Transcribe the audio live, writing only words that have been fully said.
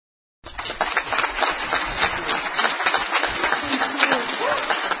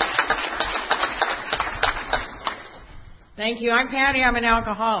Thank you. I'm Patty. I'm an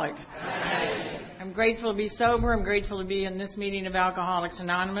alcoholic. I'm grateful to be sober. I'm grateful to be in this meeting of Alcoholics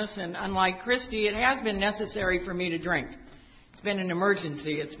Anonymous. And unlike Christy, it has been necessary for me to drink. It's been an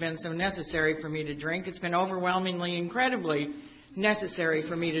emergency. It's been so necessary for me to drink. It's been overwhelmingly, incredibly necessary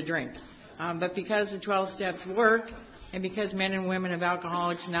for me to drink. But because the 12 steps work, and because men and women of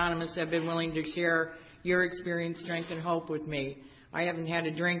Alcoholics Anonymous have been willing to share your experience, strength, and hope with me, I haven't had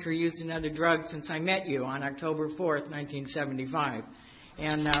a drink or used another drug since I met you on October 4th, 1975.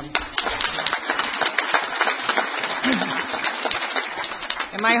 And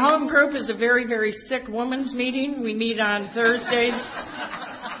my home group is a very, very sick woman's meeting. We meet on Thursdays.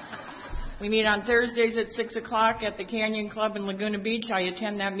 We meet on Thursdays at 6 o'clock at the Canyon Club in Laguna Beach. I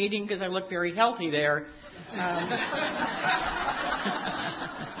attend that meeting because I look very healthy there.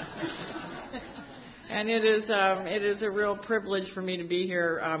 And it is a real privilege for me to be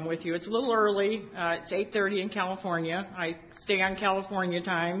here with you. It's a little early. It's 8:30 in California. I stay on California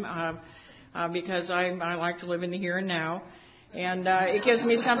time because I like to live in the here and now. And it gives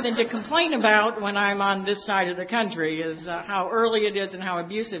me something to complain about when I'm on this side of the country, is how early it is and how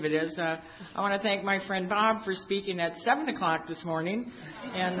abusive it is. I want to thank my friend Bob for speaking at 7 o'clock this morning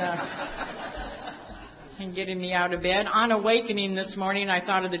and getting me out of bed. On awakening this morning, I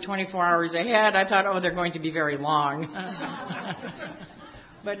thought of the 24 hours ahead. I thought, they're going to be very long.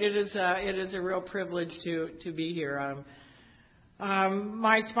 But it is a real privilege to be here.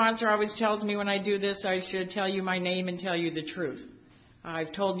 My sponsor always tells me when I do this, I should tell you my name and tell you the truth.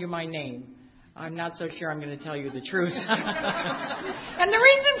 I've told you my name. I'm not so sure I'm going to tell you the truth. And the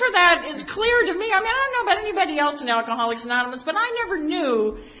reason for that is clear to me. I don't know about anybody else in Alcoholics Anonymous, but I never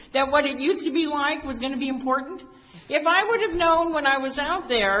knew that what it used to be like was going to be important. If I would have known when I was out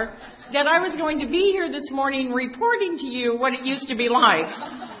there that I was going to be here this morning reporting to you what it used to be like,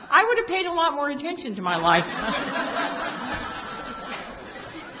 I would have paid a lot more attention to my life.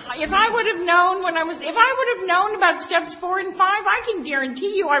 If I would have known about steps 4 and 5, I can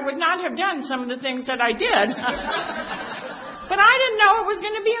guarantee you I would not have done some of the things that I did. But I didn't know it was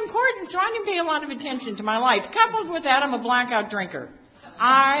going to be important, so I didn't pay a lot of attention to my life. Coupled with that, I'm a blackout drinker.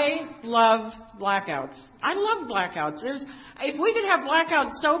 I love blackouts. I love blackouts. If we could have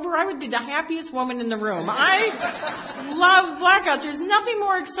blackouts sober, I would be the happiest woman in the room. I love blackouts. There's nothing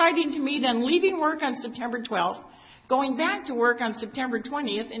more exciting to me than leaving work on September 12th, going back to work on September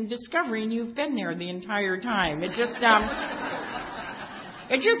 20th, and discovering you've been there the entire time. It just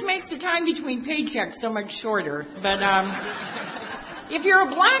makes the time between paychecks so much shorter. But if you're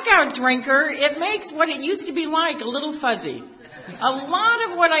a blackout drinker, it makes what it used to be like a little fuzzy. A lot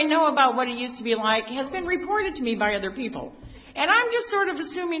of what I know about what it used to be like has been reported to me by other people. And I'm just sort of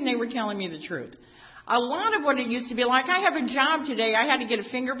assuming they were telling me the truth. A lot of what it used to be like, I have a job today. I had to get a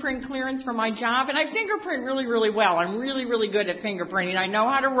fingerprint clearance for my job, and I fingerprint really, really well. I'm really, really good at fingerprinting. I know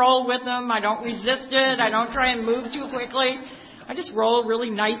how to roll with them. I don't resist it. I don't try and move too quickly. I just roll really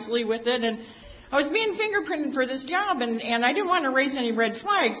nicely with it. And I was being fingerprinted for this job, and I didn't want to raise any red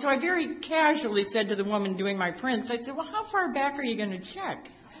flags, so I very casually said to the woman doing my prints, I said, well, how far back are you going to check?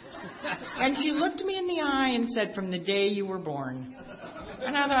 And she looked me in the eye and said, from the day you were born.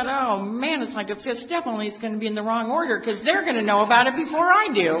 And I thought, oh, man, it's like a fifth step, only it's going to be in the wrong order because they're going to know about it before I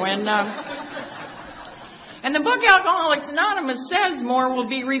do. And the book Alcoholics Anonymous says more will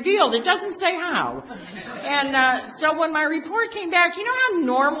be revealed. It doesn't say how. And so when my report came back, you know how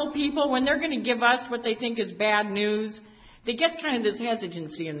normal people, when they're going to give us what they think is bad news, they get kind of this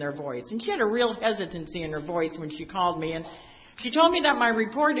hesitancy in their voice. And she had a real hesitancy in her voice when she called me. And she told me that my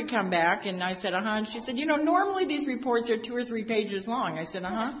report had come back, and I said, and she said, normally these reports are 2 or 3 pages long. I said,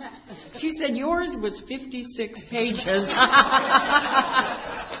 She said, yours was 56 pages.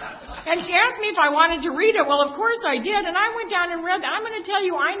 And she asked me if I wanted to read it. Well, of course I did, and I went down and read that. I'm going to tell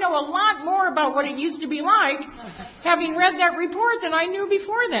you, I know a lot more about what it used to be like, having read that report, than I knew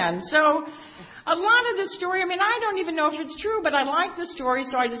before then. So a lot of the story, I don't even know if it's true, but I like the story,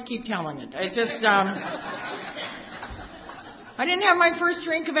 so I just keep telling it. It's just... I didn't have my first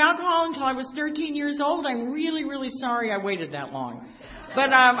drink of alcohol until I was 13 years old. I'm really, really sorry I waited that long.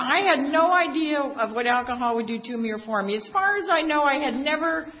 But I had no idea of what alcohol would do to me or for me. As far as I know, I had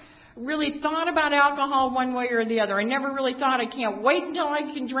never really thought about alcohol one way or the other. I never really thought I can't wait until I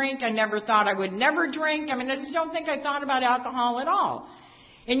can drink. I never thought I would never drink. I just don't think I thought about alcohol at all.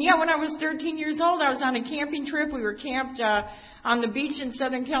 And yet when I was 13 years old, I was on a camping trip. We were camped on the beach in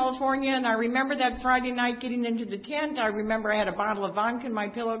Southern California, and I remember that Friday night getting into the tent. I remember I had a bottle of vodka in my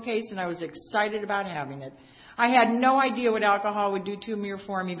pillowcase, and I was excited about having it. I had no idea what alcohol would do to me or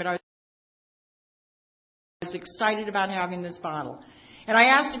for me, but I was excited about having this bottle. And I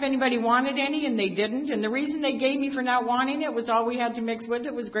asked if anybody wanted any, and they didn't. And the reason they gave me for not wanting it was all we had to mix with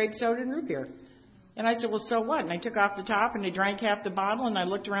it was grape soda and root beer. And I said, well, so what? And I took off the top, and I drank half the bottle, and I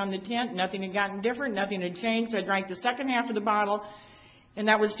looked around the tent. Nothing had gotten different. Nothing had changed. So I drank the second half of the bottle, and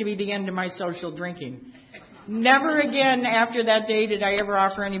that was to be the end of my social drinking. Never again after that day did I ever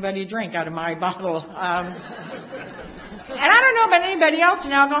offer anybody a drink out of my bottle. And I don't know about anybody else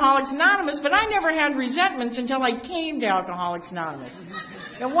in Alcoholics Anonymous, but I never had resentments until I came to Alcoholics Anonymous.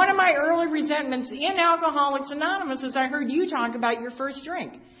 And one of my early resentments in Alcoholics Anonymous is I heard you talk about your first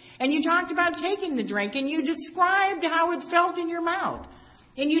drink. And you talked about taking the drink, and you described how it felt in your mouth.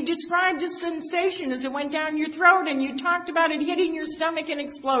 And you described the sensation as it went down your throat, and you talked about it hitting your stomach and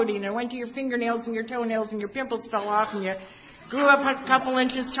exploding. And it went to your fingernails and your toenails, and your pimples fell off, and you grew up a couple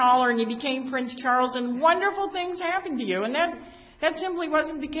inches taller, and you became Prince Charles, and wonderful things happened to you. And that simply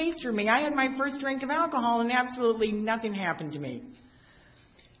wasn't the case for me. I had my first drink of alcohol, and absolutely nothing happened to me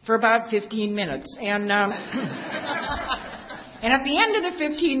for about 15 minutes. And and at the end of the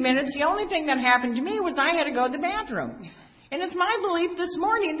 15 minutes, the only thing that happened to me was I had to go to the bathroom. And it's my belief this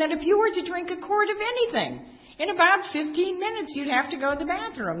morning that if you were to drink a quart of anything, in about 15 minutes, you'd have to go to the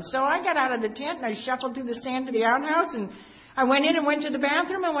bathroom. So I got out of the tent, and I shuffled through the sand to the outhouse, and I went in and went to the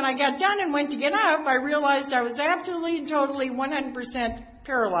bathroom, and when I got done and went to get up, I realized I was absolutely and totally 100%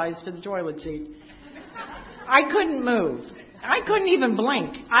 paralyzed to the toilet seat. I couldn't move. I couldn't even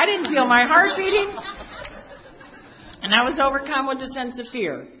blink. I didn't feel my heart beating, and I was overcome with a sense of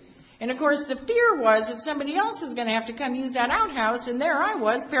fear. And, of course, the fear was that somebody else was going to have to come use that outhouse, and there I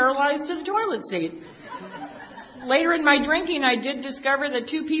was, paralyzed to the toilet seat. Later in my drinking, I did discover that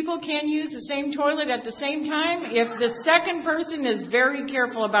two people can use the same toilet at the same time if the second person is very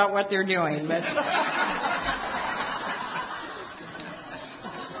careful about what they're doing. But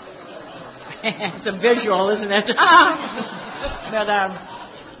it's a visual, isn't it?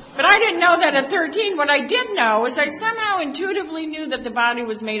 But I didn't know that at 13. What I did know is I somehow intuitively knew that the body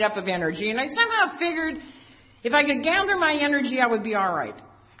was made up of energy, and I somehow figured if I could gather my energy, I would be all right.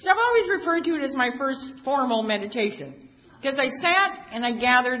 So I've always referred to it as my first formal meditation, because I sat and I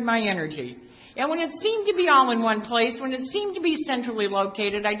gathered my energy. And when it seemed to be all in one place, when it seemed to be centrally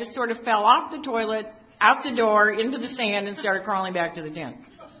located, I just sort of fell off the toilet, out the door, into the sand, and started crawling back to the tent.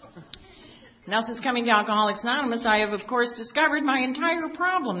 Now, since coming to Alcoholics Anonymous, I have, of course, discovered my entire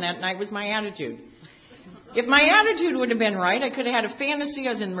problem that night was my attitude. If my attitude would have been right, I could have had a fantasy.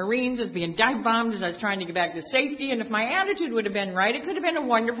 I was in Marines, I was being dive bombed as I was trying to get back to safety. And if my attitude would have been right, it could have been a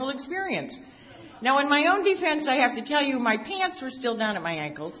wonderful experience. Now, in my own defense, I have to tell you, my pants were still down at my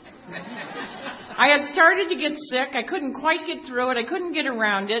ankles. I had started to get sick. I couldn't quite get through it. I couldn't get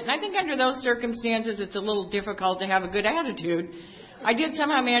around it. And I think under those circumstances, it's a little difficult to have a good attitude. I did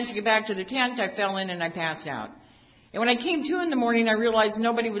somehow manage to get back to the tent. I fell in and I passed out. And when I came to in the morning, I realized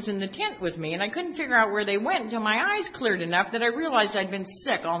nobody was in the tent with me, and I couldn't figure out where they went until my eyes cleared enough that I realized I'd been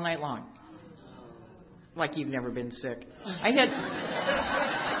sick all night long. Like you've never been sick. I hit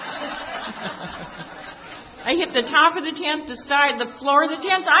the top of the tent, the side, the floor of the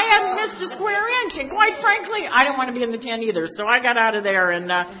tent. I hadn't missed a square inch, and quite frankly, I didn't want to be in the tent either, so I got out of there, and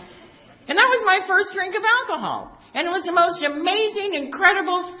that was my first drink of alcohol. And it was the most amazing,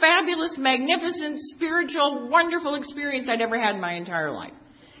 incredible, fabulous, magnificent, spiritual, wonderful experience I'd ever had in my entire life.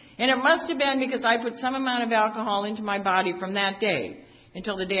 And it must have been because I put some amount of alcohol into my body from that day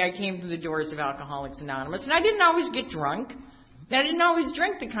until the day I came through the doors of Alcoholics Anonymous. And I didn't always get drunk. I didn't always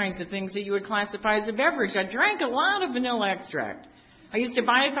drink the kinds of things that you would classify as a beverage. I drank a lot of vanilla extract. I used to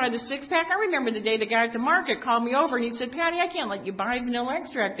buy it by the six-pack. I remember the day the guy at the market called me over and he said, Patty, I can't let you buy vanilla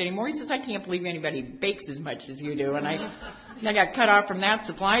extract anymore. He says, I can't believe anybody bakes as much as you do. And I got cut off from that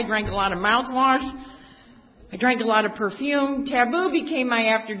supply. I drank a lot of mouthwash. I drank a lot of perfume. Taboo became my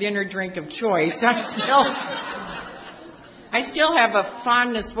after-dinner drink of choice. I still have a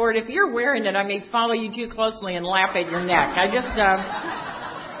fondness for it. If you're wearing it, I may follow you too closely and lap at your neck.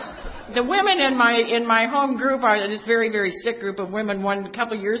 The women in my home group are this very, very sick group of women. A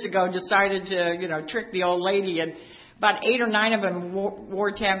couple of years ago decided to, trick the old lady, and about 8 or 9 of them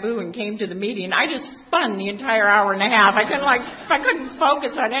wore Taboo and came to the meeting. I just spun the entire hour and a half. I couldn't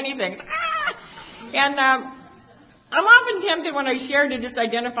focus on anything. And I'm often tempted when I share to just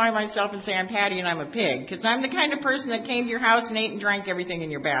identify myself and say I'm Patty and I'm a pig, because I'm the kind of person that came to your house and ate and drank everything in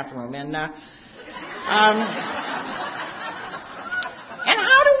your bathroom. And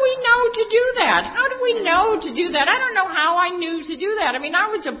how do we know to do that? How do we know to do that? I don't know how I knew to do that. I mean, I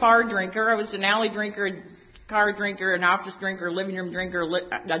was a bar drinker. I was an alley drinker, a car drinker, an office drinker, a living room drinker,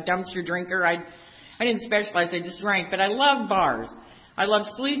 a dumpster drinker. I didn't specialize. I just drank. But I love bars. I love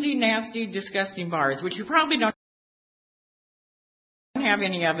sleazy, nasty, disgusting bars, which you probably don't don't have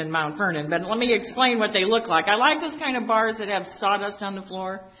any of in Mount Vernon, but let me explain what they look like. I like those kind of bars that have sawdust on the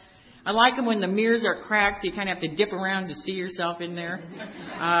floor. I like them when the mirrors are cracked, so you kind of have to dip around to see yourself in there.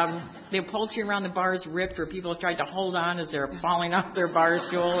 The upholstery around the bar is ripped where people have tried to hold on as they're falling off their bar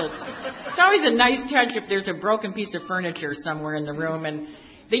stool. It's always a nice touch if there's a broken piece of furniture somewhere in the room. And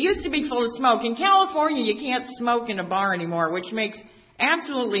they used to be full of smoke. In California, you can't smoke in a bar anymore, which makes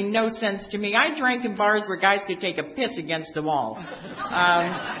absolutely no sense to me. I drank in bars where guys could take a piss against the wall.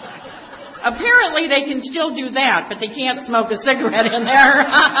 Apparently they can still do that, but they can't smoke a cigarette in there.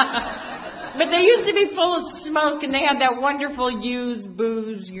 But they used to be full of smoke, and they had that wonderful used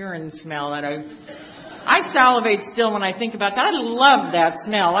booze urine smell that I salivate still when I think about that. I love that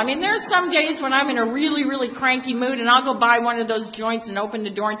smell. I mean, there's some days when I'm in a really, really cranky mood, and I'll go buy one of those joints and open the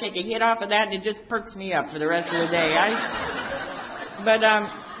door and take a hit off of that, and it just perks me up for the rest of the day. But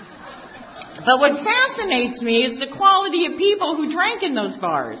what fascinates me is the quality of people who drank in those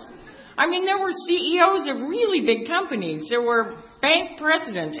bars. I mean, there were CEOs of really big companies. There were bank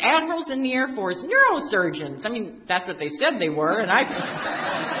presidents, admirals in the Air Force, neurosurgeons. I mean, that's what they said they were,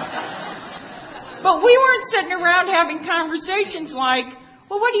 But we weren't sitting around having conversations like,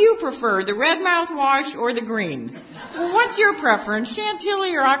 well, what do you prefer, the red mouthwash or the green? Well, what's your preference,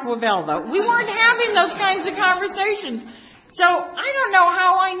 Chantilly or Aquavelva? We weren't having those kinds of conversations. So I don't know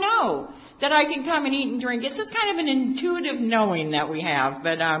how I know that I can come and eat and drink. It's just kind of an intuitive knowing that we have.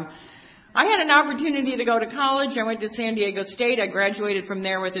 But I had an opportunity to go to college. I went to San Diego State. I graduated from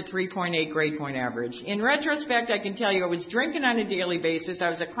there with a 3.8 grade point average. In retrospect, I can tell you I was drinking on a daily basis. I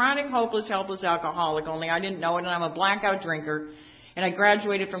was a chronic, hopeless, helpless alcoholic, only I didn't know it, and I'm a blackout drinker. And I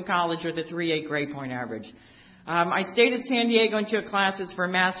graduated from college with a 3.8 grade point average. I stayed at San Diego and took classes for a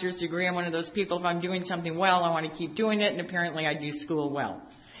master's degree. I'm one of those people, if I'm doing something well, I want to keep doing it, and apparently I do school well.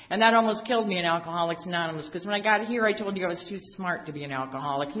 And that almost killed me in Alcoholics Anonymous, because when I got here, I told you I was too smart to be an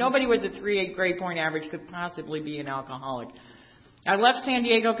alcoholic. Nobody with a 3.8 grade point average could possibly be an alcoholic. I left San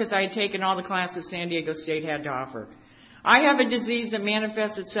Diego because I had taken all the classes San Diego State had to offer. I have a disease that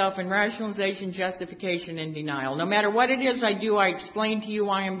manifests itself in rationalization, justification, and denial. No matter what it is I do, I explain to you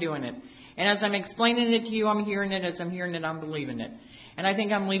why I'm doing it. And as I'm explaining it to you, I'm hearing it. As I'm hearing it, I'm believing it. And I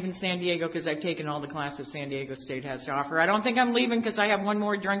think I'm leaving San Diego because I've taken all the classes San Diego State has to offer. I don't think I'm leaving because I have one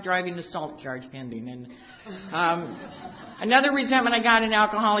more drunk driving assault charge pending. And another resentment I got in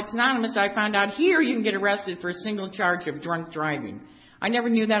Alcoholics Anonymous, I found out here you can get arrested for a single charge of drunk driving. I never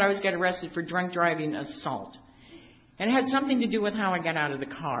knew that I was get arrested for drunk driving assault. And it had something to do with how I got out of the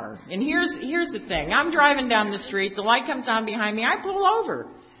car. And here's the thing. I'm driving down the street. The light comes on behind me. I pull over.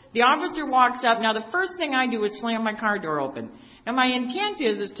 The officer walks up. Now, the first thing I do is slam my car door open. Now, my intent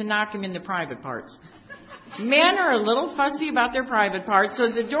is to knock him in the private parts. Men are a little fussy about their private parts, so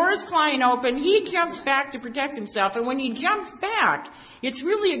as the door is flying open, he jumps back to protect himself. And when he jumps back, it's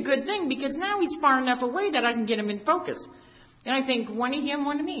really a good thing because now he's far enough away that I can get him in focus. And I think, one of him,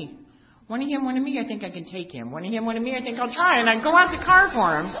 one of me. One of him, one of me, I think I can take him. One of him, one of me, I think I'll try. And I go out the car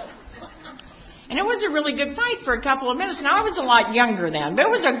for him. And it was a really good fight for a couple of minutes. Now, I was a lot younger then, but it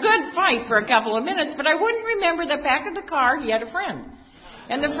was a good fight for a couple of minutes. But I wouldn't remember that back of the car, he had a friend.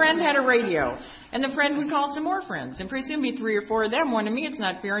 And the friend had a radio. And the friend would call some more friends. And pretty soon be 3 or 4 of them. One of me, it's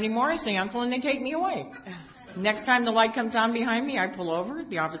not fair anymore. I say, Uncle, and they take me away. Next time the light comes on behind me, I pull over.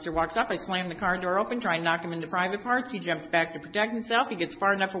 The officer walks up. I slam the car door open, try and knock him into private parts. He jumps back to protect himself. He gets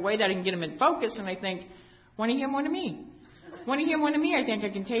far enough away that I can get him in focus. And I think, one of him, one of me. One of him, one of me, I think I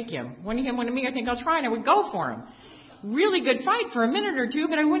can take him. One of him, one of me, I think I'll try. And I would go for him. Really good fight for a minute or two,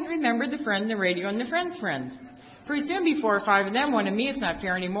 but I wouldn't remember the friend, the radio, and the friend's friend. Pretty soon be 4 or 5 of them. One of me, it's not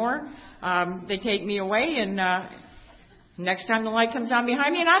fair anymore. They take me away, and next time the light comes on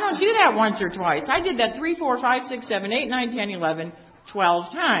behind me, and I don't do that once or twice. I did that 3, 4, 5, 6, 7, 8, 9, 10, 11,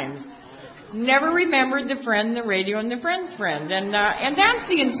 12 times. Never remembered the friend, the radio, and the friend's friend. And that's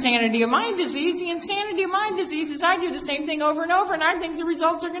the insanity of mind disease. The insanity of mind disease is I do the same thing over and over, and I think the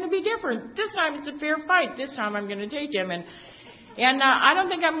results are going to be different. This time it's a fair fight. This time I'm going to take him. And I don't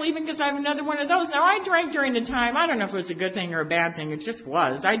think I'm leaving because I have another one of those. Now, I drank during the time, I don't know if it was a good thing or a bad thing, it just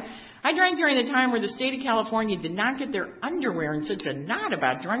was. I drank during the time where the state of California did not get their underwear in such a knot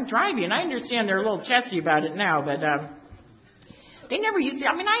about drunk driving. And I understand they're a little touchy about it now, but they never used to.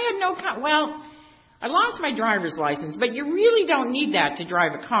 I mean, I had no, I lost my driver's license, but you really don't need that to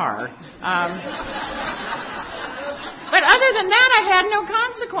drive a car. But other than that, I had no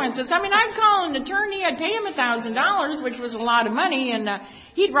consequences. I mean, I'd call an attorney, I'd pay him $1,000, which was a lot of money, and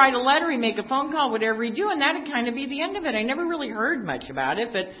he'd write a letter, he'd make a phone call, whatever he'd do, and that'd kind of be the end of it. I never really heard much about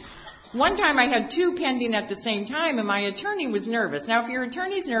it, but One time I had 2 pending at the same time, and my attorney was nervous. Now, if your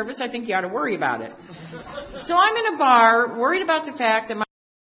attorney's nervous, I think you ought to worry about it. So I'm in a bar, worried about the fact that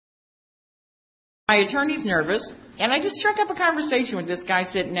my attorney's nervous, and I just struck up a conversation with this guy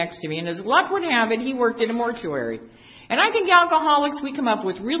sitting next to me, and as luck would have it, he worked at a mortuary. And I think alcoholics, we come up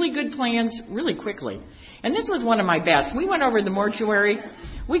with really good plans really quickly. And this was one of my best. We went over to the mortuary.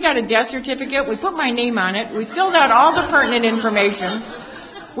 We got a death certificate. We put my name on it. We filled out all the pertinent information.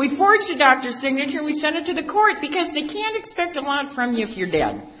 We forged a doctor's signature and we sent it to the court because they can't expect a lot from you if you're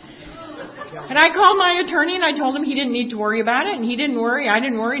dead. And I called my attorney and I told him he didn't need to worry about it, and he didn't worry. I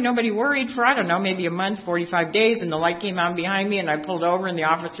didn't worry. Nobody worried for, I don't know, maybe a month, 45 days, and the light came on behind me and I pulled over and the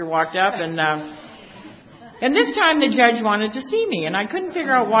officer walked up and this time the judge wanted to see me, and I couldn't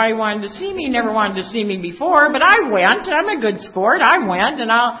figure out why he wanted to see me. He never wanted to see me before, but I went. I'm a good sport. I went,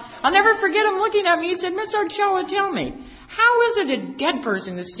 and I'll never forget him looking at me. He said, "Miss Ochoa, tell me, how is it a dead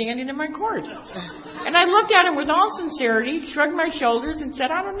person is standing in my court?" And I looked at him with all sincerity, shrugged my shoulders, and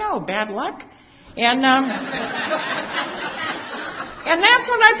said, "I don't know, bad luck." And that's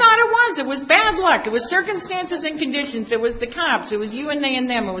what I thought it was. It was bad luck. It was circumstances and conditions. It was the cops. It was you and they and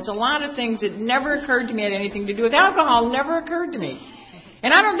them. It was a lot of things that never occurred to me had anything to do with alcohol. Never occurred to me.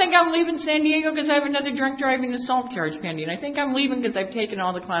 And I don't think I'm leaving San Diego because I have another drunk driving assault charge pending. I think I'm leaving because I've taken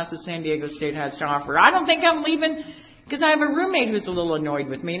all the classes San Diego State has to offer. I don't think I'm leaving because I have a roommate who's a little annoyed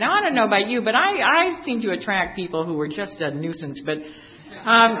with me. Now, I don't know about you, but I seem to attract people who are just a nuisance. But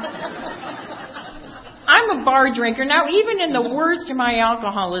I'm a bar drinker. Now, even in the worst of my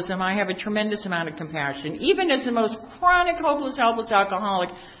alcoholism, I have a tremendous amount of compassion. Even as the most chronic, hopeless, helpless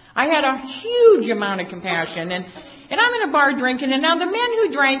alcoholic, I had a huge amount of compassion. And I'm in a bar drinking, and now the men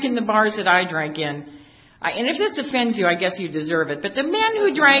who drank in the bars that I drank in, and if this offends you, I guess you deserve it, but the men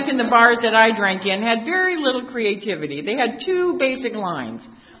who drank in the bars that I drank in had very little creativity. They had 2 basic lines.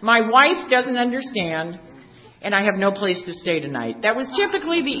 My wife doesn't understand, and I have no place to stay tonight. That was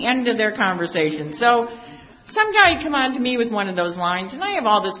typically the end of their conversation. So some guy would come on to me with one of those lines, and I have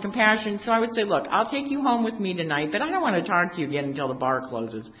all this compassion, so I would say, "Look, I'll take you home with me tonight, but I don't want to talk to you again until the bar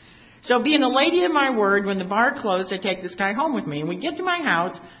closes." So being a lady of my word, when the bar closed, I'd take this guy home with me. And we'd get to my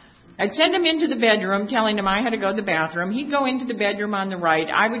house. I'd send him into the bedroom, telling him I had to go to the bathroom. He'd go into the bedroom on the right.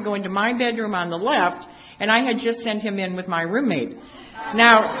 I would go into my bedroom on the left, and I had just sent him in with my roommate.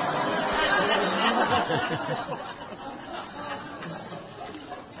 Now,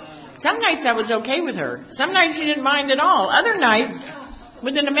 some nights I was okay with her. Some nights she didn't mind at all. Other nights,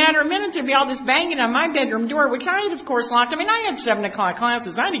 within a matter of minutes, there'd be all this banging on my bedroom door, which I had, of course, locked. I mean, I had 7 o'clock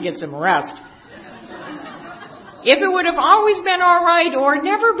classes. I had to get some rest. If it would have always been all right or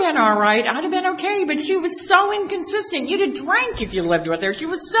never been all right, I'd have been okay. But she was so inconsistent. You'd have drank if you lived with her. She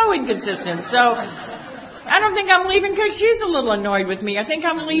was so inconsistent. So I don't think I'm leaving because she's a little annoyed with me. I think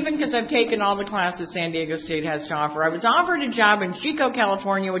I'm leaving because I've taken all the classes San Diego State has to offer. I was offered a job in Chico,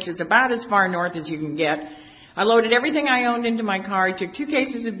 California, which is about as far north as you can get. I loaded everything I owned into my car. I took 2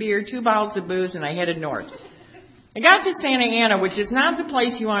 cases of beer, 2 bottles of booze, and I headed north. I got to Santa Ana, which is not the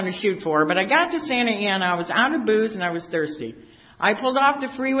place you want to shoot for, but I got to Santa Ana. I was out of booze and I was thirsty. I pulled off the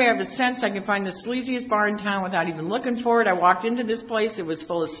freeway. I have a sense I could find the sleaziest bar in town without even looking for it. I walked into this place. It was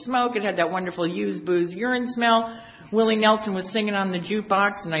full of smoke. It had that wonderful used booze urine smell. Willie Nelson was singing on the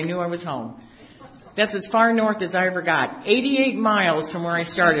jukebox, and I knew I was home. That's as far north as I ever got. 88 miles from where I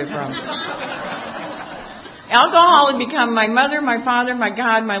started from. Alcohol had become my mother, my father, my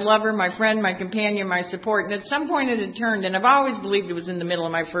God, my lover, my friend, my companion, my support. And at some point it had turned, and I've always believed it was in the middle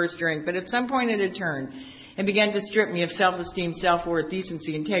of my first drink, but at some point it had turned and began to strip me of self-esteem, self-worth,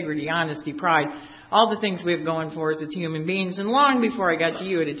 decency, integrity, honesty, pride, all the things we have going for us as human beings. And long before I got to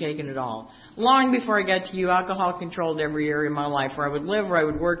you, it had taken it all. Long before I got to you, alcohol controlled every area of my life, where I would live, where I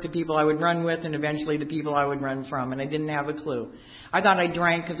would work, the people I would run with, and eventually the people I would run from. And I didn't have a clue. I thought I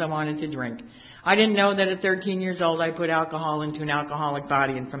drank because I wanted to drink. I didn't know that at 13 years old I put alcohol into an alcoholic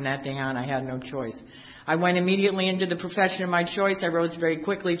body, and from that day on I had no choice. I went immediately into the profession of my choice. I rose very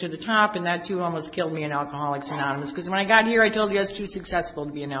quickly to the top, and that too almost killed me in Alcoholics Anonymous, because when I got here I told you I was too successful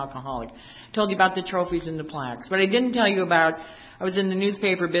to be an alcoholic. I told you about the trophies and the plaques. But I didn't tell you about, I was in the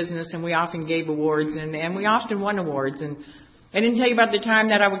newspaper business, and we often gave awards, and we often won awards. And I didn't tell you about the time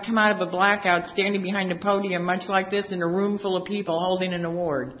that I would come out of a blackout standing behind a podium much like this in a room full of people holding an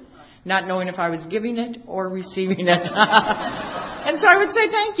award, not knowing if I was giving it or receiving it. And so I would say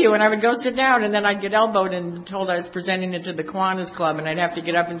thank you, and I would go sit down, and then I'd get elbowed and told I was presenting it to the Kiwanis Club, and I'd have to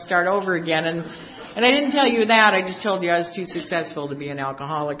get up and start over again. And I didn't tell you that. I just told you I was too successful to be an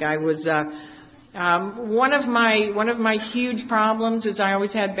alcoholic. I was one of my huge problems is I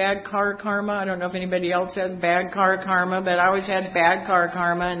always had bad car karma. I don't know if anybody else has bad car karma, but I always had bad car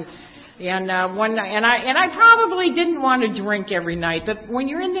karma. And And I probably didn't want to drink every night, but when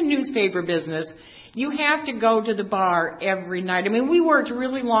you're in the newspaper business, you have to go to the bar every night. I mean, we worked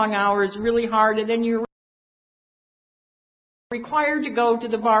really long hours, really hard, and then you're required to go to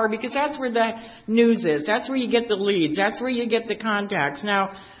the bar because that's where the news is. That's where you get the leads. That's where you get the contacts.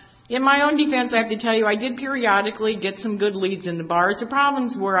 Now, in my own defense, I have to tell you, I did periodically get some good leads in the bars. The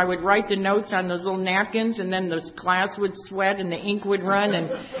problems were I would write the notes on those little napkins, and then the glass would sweat and the ink would run, and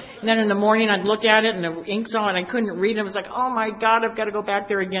then in the morning I'd look at it and the ink's on and I couldn't read it. I was like, oh my God, I've got to go back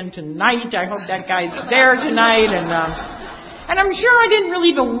there again tonight. I hope that guy's there tonight. And I'm sure I didn't really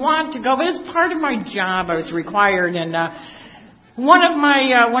even want to go, but it's part of my job. I was required, and one of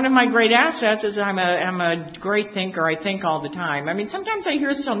my great assets is I'm a great thinker. I think all the time. I mean, sometimes I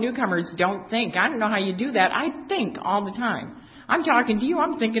hear some newcomers don't think. I don't know how you do that. I think all the time. I'm talking to you.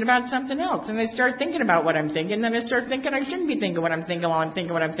 I'm thinking about something else, and I start thinking about what I'm thinking. Then I start thinking I shouldn't be thinking what I'm thinking while I'm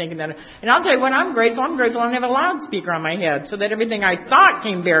thinking what I'm thinking. And I'll tell you what, I'm grateful. I don't have a loudspeaker on my head, so that everything I thought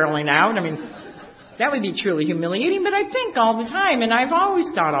came barreling out. I mean, that would be truly humiliating. But I think all the time, and I've always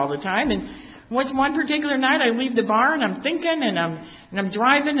thought all the time. And one particular night, I leave the bar and I'm thinking, and I'm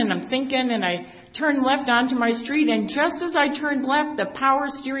driving and I'm thinking, and I turn left onto my street, and just as I turned left, the power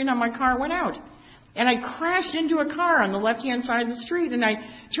steering on my car went out. And I crashed into a car on the left-hand side of the street, and I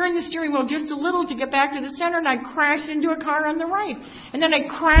turned the steering wheel just a little to get back to the center, and I crashed into a car on the right. And then I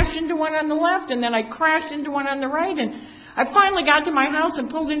crashed into one on the left, and then I crashed into one on the right, and I finally got to my house and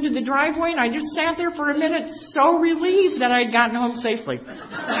pulled into the driveway, and I just sat there for a minute, so relieved that I'd gotten home safely.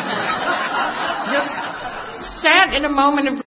 Just sat in a moment of